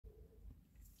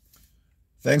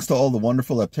Thanks to all the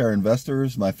wonderful Aptera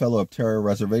investors, my fellow Aptera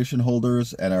reservation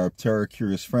holders, and our Aptera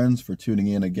curious friends for tuning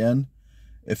in again.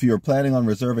 If you are planning on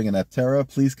reserving an Aptera,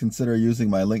 please consider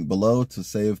using my link below to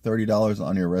save $30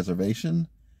 on your reservation.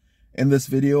 In this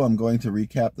video, I'm going to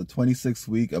recap the 26th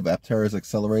week of Aptera's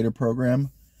Accelerator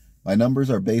Program. My numbers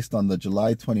are based on the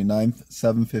July 29th,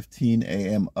 7:15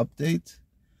 a.m. update.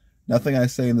 Nothing I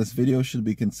say in this video should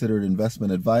be considered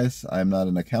investment advice. I am not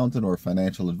an accountant or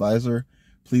financial advisor.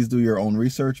 Please do your own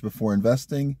research before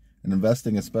investing, and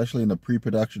investing, especially in a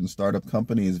pre-production startup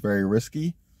company, is very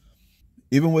risky.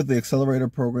 Even with the Accelerator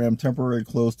Program temporarily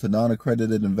closed to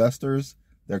non-accredited investors,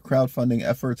 their crowdfunding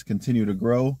efforts continue to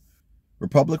grow.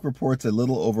 Republic reports a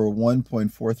little over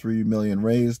 $1.43 million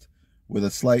raised, with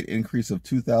a slight increase of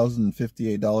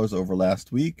 $2,058 over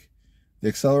last week. The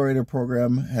Accelerator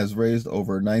Program has raised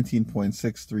over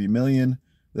 $19.63 million.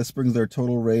 This brings their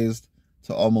total raised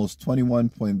to almost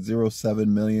 $21.07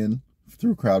 million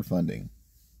through crowdfunding.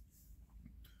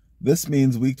 This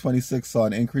means week 26 saw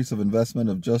an increase of investment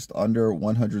of just under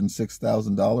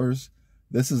 $106,000.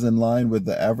 This is in line with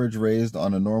the average raised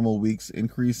on a normal week's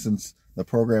increase since the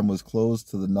program was closed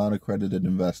to the non-accredited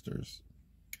investors.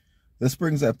 This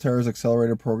brings Aptera's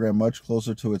Accelerator Program much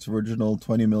closer to its original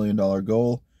 $20 million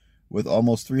goal. With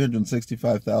almost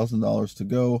 $365,000 to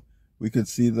go, we could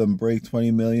see them break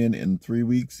 $20 million in 3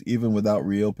 weeks, even without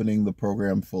reopening the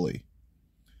program fully.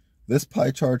 This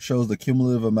pie chart shows the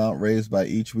cumulative amount raised by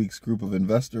each week's group of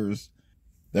investors.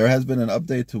 There has been an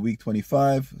update to week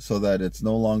 25 so that it's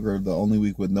no longer the only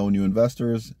week with no new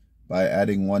investors by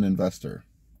adding one investor.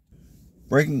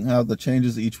 Breaking out the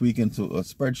changes each week into a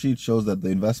spreadsheet shows that the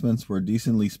investments were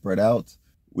decently spread out.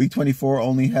 Week 24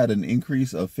 only had an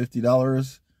increase of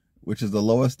 $50, which is the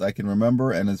lowest I can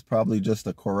remember and is probably just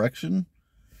a correction.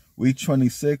 Week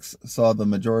 26 saw the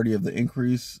majority of the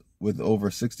increase with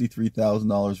over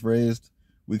 $63,000 raised.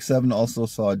 Week 7 also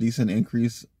saw a decent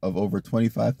increase of over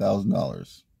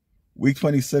 $25,000. Week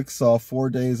 26 saw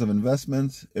 4 days of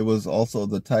investment. It was also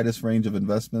the tightest range of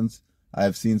investments I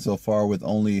have seen so far, with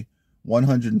only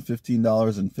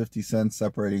 $115.50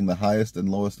 separating the highest and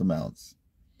lowest amounts.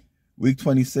 Week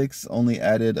 26 only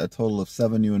added a total of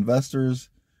 7 new investors,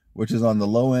 which is on the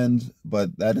low end,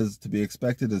 but that is to be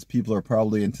expected as people are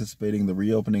probably anticipating the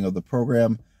reopening of the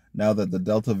program now that the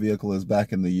Delta vehicle is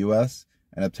back in the US,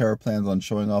 and Aptera plans on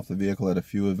showing off the vehicle at a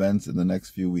few events in the next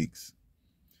few weeks.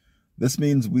 This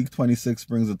means week 26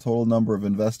 brings the total number of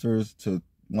investors to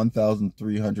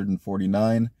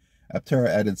 1,349. Aptera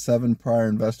added 7 prior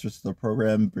investors to the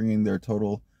program, bringing their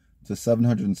total to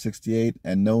 768,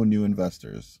 and no new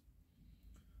investors.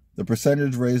 The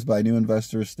percentage raised by new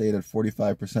investors stayed at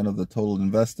 45% of the total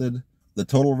invested. The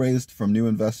total raised from new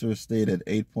investors stayed at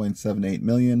 $8.78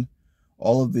 million.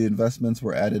 All of the investments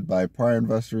were added by prior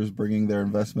investors, bringing their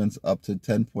investments up to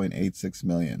 $10.86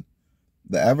 million.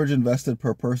 The average invested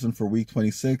per person for week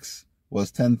 26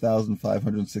 was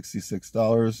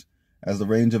 $10,566, as the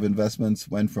range of investments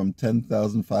went from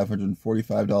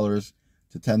 $10,545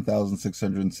 to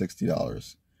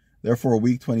 $10,660. Therefore,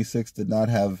 week 26 did not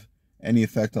have any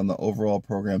effect on the overall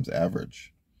program's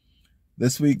average.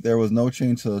 This week, there was no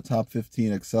change to the top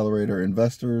 15 Accelerator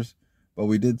investors, but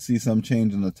we did see some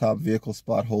change in the top vehicle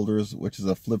spot holders, which is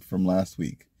a flip from last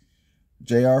week.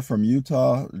 JR from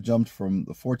Utah jumped from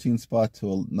the 14th spot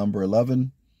to number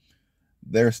 11.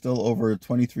 They're still over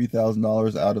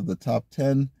 $23,000 out of the top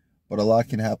 10, but a lot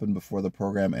can happen before the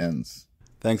program ends.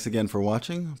 Thanks again for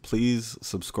watching. Please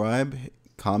subscribe,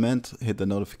 comment, hit the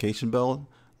notification bell,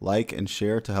 like and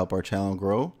share to help our channel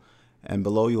grow. And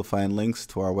below you'll find links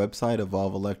to our website,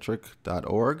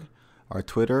 Evolv-Electric.org, our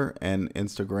Twitter and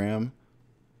Instagram